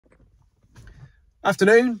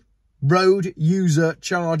Afternoon. Road user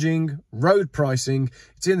charging, road pricing.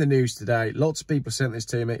 It's in the news today. Lots of people sent this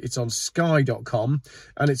to me. It's on sky.com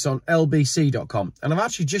and it's on lbc.com. And I've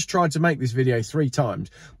actually just tried to make this video 3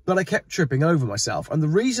 times, but I kept tripping over myself. And the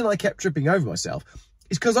reason I kept tripping over myself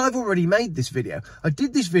is because I've already made this video. I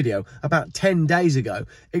did this video about 10 days ago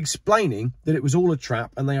explaining that it was all a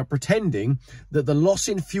trap and they are pretending that the loss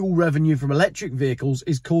in fuel revenue from electric vehicles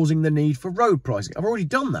is causing the need for road pricing. I've already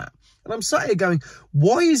done that. And I'm sat here going,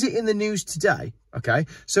 why is it in the news today? Okay,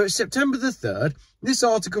 so it's September the 3rd. This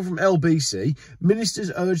article from LBC,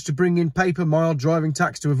 ministers urged to bring in paper mile driving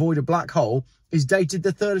tax to avoid a black hole, is dated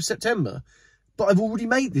the 3rd of September. But I've already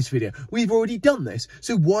made this video. We've already done this.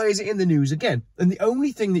 So why is it in the news again? And the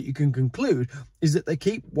only thing that you can conclude is that they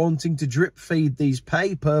keep wanting to drip feed these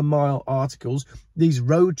pay per mile articles, these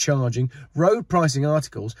road charging, road pricing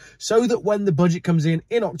articles, so that when the budget comes in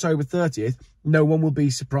October 30th, no one will be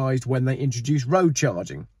surprised when they introduce road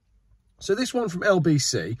charging. So this one from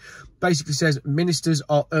LBC basically says ministers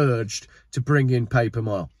are urged to bring in pay per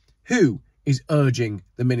mile. Who is urging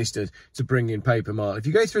the ministers to bring in pay per mile? If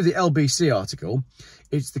you go through the LBC article,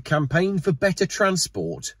 it's the Campaign for Better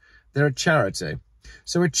Transport. They're a charity.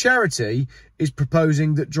 So a charity is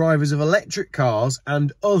proposing that drivers of electric cars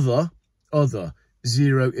and other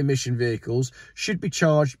zero emission vehicles should be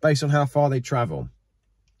charged based on how far they travel.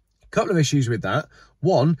 A couple of issues with that.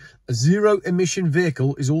 One, a zero emission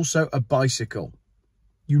vehicle is also a bicycle.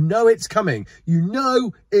 You know it's coming. You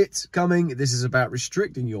know it's coming. This is about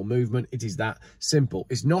restricting your movement. It is that simple.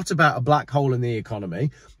 It's not about a black hole in the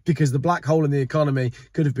economy, because the black hole in the economy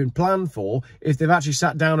could have been planned for if they've actually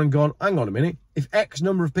sat down and gone, hang on a minute, if X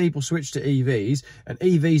number of people switch to EVs and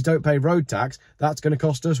EVs don't pay road tax, that's going to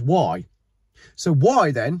cost us Y. So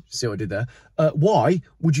why then, see what I did there, why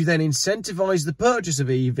would you then incentivise the purchase of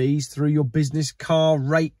EVs through your business car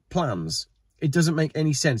rate plans? It doesn't make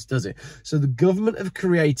any sense, does it? So the government have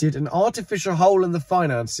created an artificial hole in the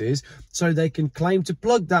finances so they can claim to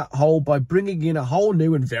plug that hole by bringing in a whole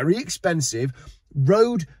new and very expensive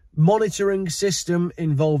road monitoring system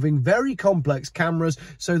involving very complex cameras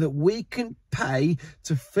so that we can pay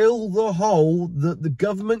to fill the hole that the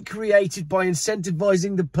government created by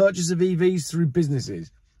incentivising the purchase of EVs through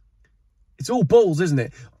businesses. It's all balls, isn't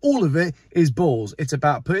it? All of it is balls. It's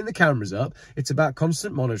about putting the cameras up. It's about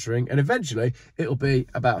constant monitoring. And eventually, it'll be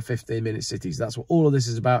about 15-minute cities. That's what all of this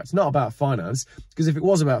is about. It's not about finance, because if it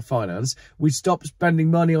was about finance, we'd stop spending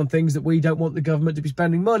money on things that we don't want the government to be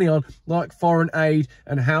spending money on, like foreign aid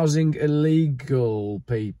and housing illegal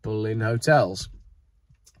people in hotels.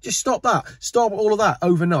 Just stop that. Stop all of that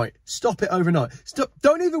overnight. Stop it overnight. Stop.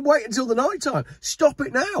 Don't even wait until the night time. Stop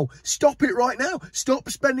it now. Stop it right now. Stop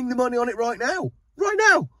spending the money on it right now. Right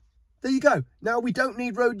now. There you go. Now we don't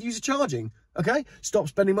need road user charging. Okay? Stop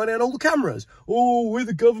spending money on all the cameras. Oh, we're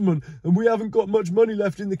the government and we haven't got much money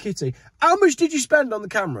left in the kitty. How much did you spend on the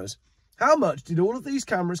cameras? How much did all of these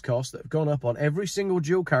cameras cost that have gone up on every single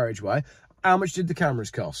dual carriageway? How much did the cameras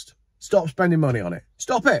cost? Stop spending money on it.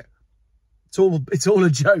 Stop it. It's all a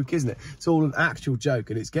joke, isn't it? It's all an actual joke,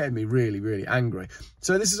 and it's getting me really, really angry.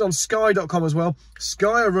 So this is on sky.com as well.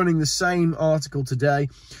 Sky are running the same article today.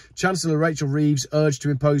 Chancellor Rachel Reeves urged to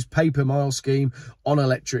impose pay per mile scheme on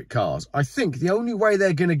electric cars. I think the only way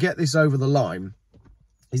they're going to get this over the line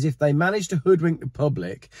is if they manage to hoodwink the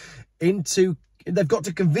public into... They've got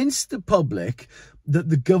to convince the public that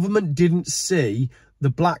the government didn't see the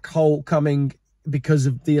black hole coming because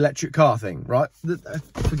of the electric car thing, right?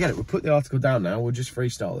 Forget it. We'll put the article down now. We'll just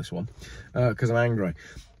freestyle this one because I'm angry.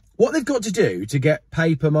 What they've got to do to get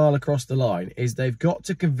pay per mile across the line is they've got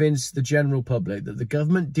to convince the general public that the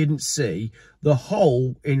government didn't see the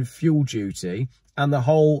hole in fuel duty and the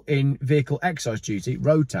hole in vehicle excise duty,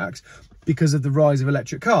 road tax, because of the rise of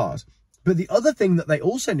electric cars. But the other thing that they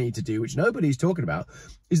also need to do, which nobody's talking about,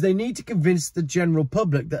 is they need to convince the general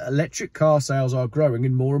public that electric car sales are growing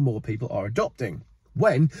and more people are adopting.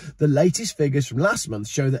 When the latest figures from last month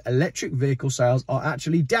show that electric vehicle sales are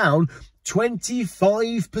actually down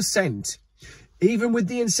 25%. Even with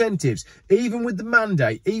the incentives, even with the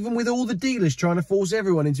mandate, even with all the dealers trying to force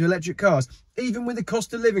everyone into electric cars, even with the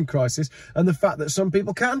cost of living crisis and the fact that some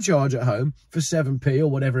people can charge at home for 7p or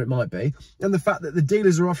whatever it might be, and the fact that the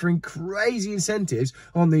dealers are offering crazy incentives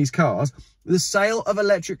on these cars, the sale of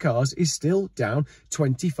electric cars is still down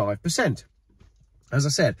 25%. As I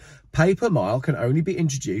said, pay per mile can only be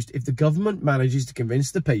introduced if the government manages to convince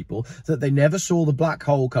the people that they never saw the black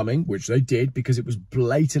hole coming, which they did because it was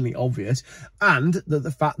blatantly obvious, and that the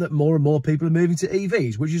fact that more and more people are moving to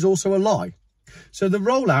EVs, which is also a lie. So the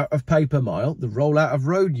rollout of pay per mile, the rollout of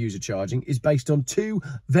road user charging, is based on 2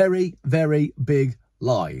 very, very big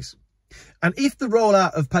lies. And if the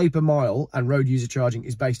rollout of paper mile and road user charging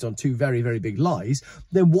is based on two very, very big lies,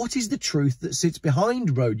 then what is the truth that sits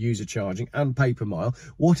behind road user charging and paper mile?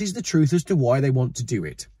 What is the truth as to why they want to do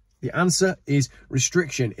it? The answer is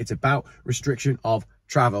restriction. It's about restriction of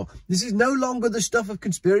travel. This is no longer the stuff of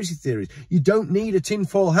conspiracy theories. You don't need a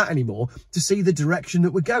tinfoil hat anymore to see the direction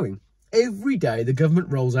that we're going. Every day the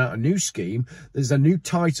government rolls out a new scheme, there's a new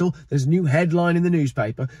title, there's a new headline in the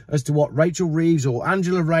newspaper as to what Rachel Reeves or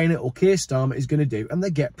Angela Rayner or Keir Starmer is going to do, and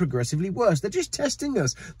they get progressively worse. They're just testing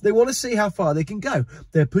us. They want to see how far they can go.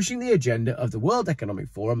 They're pushing the agenda of the World Economic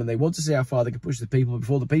Forum, and they want to see how far they can push the people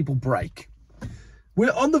before the people break.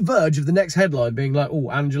 We're on the verge of the next headline being like,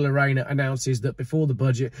 oh, Angela Rayner announces that before the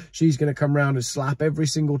budget, she's going to come round and slap every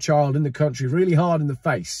single child in the country really hard in the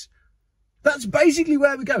face. That's basically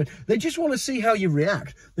where we're going. They just want to see how you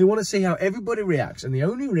react. They want to see how everybody reacts. And the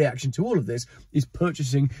only reaction to all of this is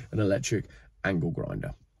purchasing an electric angle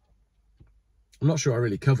grinder. I'm not sure I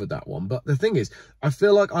really covered that one. But the thing is, I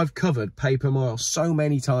feel like I've covered paper mile so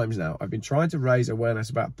many times now. I've been trying to raise awareness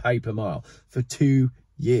about paper mile for 2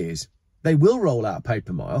 years. They will roll out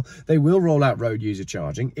paper mile. They will roll out road user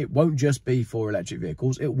charging. It won't just be for electric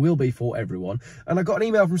vehicles. It will be for everyone. And I got an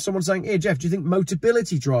email from someone saying, here, Geoff, do you think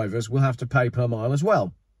Motability drivers will have to pay per mile as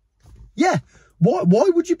well? Yeah.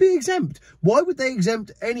 Why would you be exempt? Why would they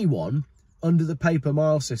exempt anyone under the paper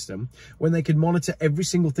mile system when they can monitor every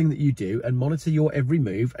single thing that you do and monitor your every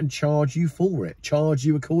move and charge you for it, charge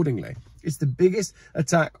you accordingly? It's the biggest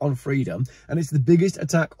attack on freedom, and it's the biggest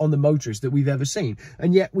attack on the motorist that we've ever seen.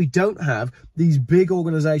 And yet we don't have these big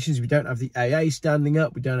organisations. We don't have the AA standing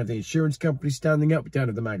up. We don't have the insurance companies standing up. We don't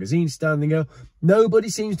have the magazines standing up. Nobody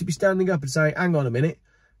seems to be standing up and saying, hang on a minute,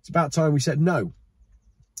 it's about time we said no.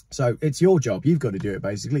 So it's your job. You've got to do it,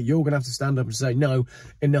 basically. You're going to have to stand up and say, no,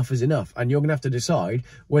 enough is enough. And you're going to have to decide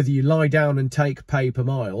whether you lie down and take pay per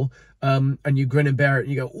mile and you grin and bear it and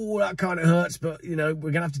you go, oh, that kind of hurts, but, you know,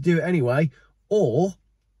 we're going to have to do it anyway. Or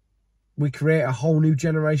we create a whole new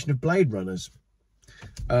generation of Blade Runners.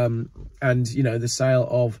 And, you know, the sale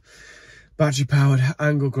of battery-powered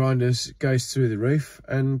angle grinders goes through the roof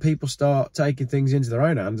and people start taking things into their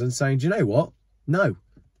own hands and saying, do you know what? No.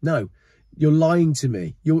 You're lying to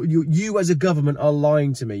me. You as a government are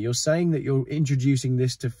lying to me. You're saying that you're introducing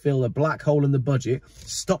this to fill a black hole in the budget.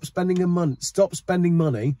 Stop spending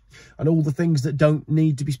money on all the things that don't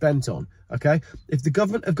need to be spent on. Okay? If the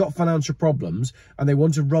government have got financial problems and they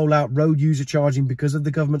want to roll out road user charging because of the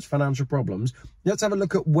government's financial problems, let's have a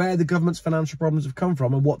look at where the government's financial problems have come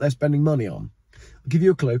from and what they're spending money on. I'll give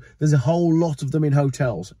you a clue. There's a whole lot of them in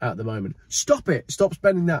hotels at the moment. Stop it. Stop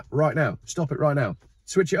spending that right now. Stop it right now.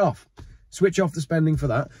 Switch it off. Switch off the spending for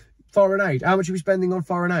that. Foreign aid. How much are we spending on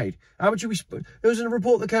foreign aid? How much are we... There was a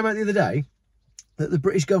report that came out the other day that the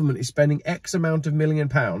British government is spending X amount of £1 million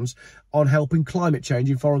on helping climate change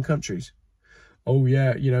in foreign countries. Oh,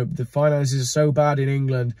 yeah, you know, the finances are so bad in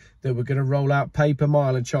England that we're going to roll out pay per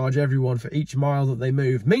mile and charge everyone for each mile that they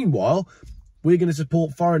move. Meanwhile, we're going to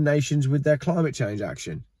support foreign nations with their climate change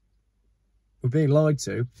action. We're being lied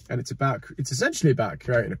to, and it's essentially about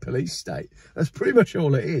creating a police state. That's pretty much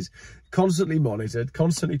all it is. Constantly monitored,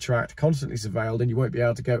 constantly tracked, constantly surveilled, and you won't be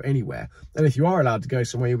able to go anywhere. And if you are allowed to go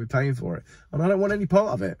somewhere, you'll be paying for it. And I don't want any part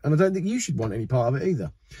of it. And I don't think you should want any part of it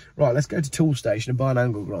either. Right, let's go to Tool Station and buy an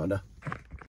angle grinder.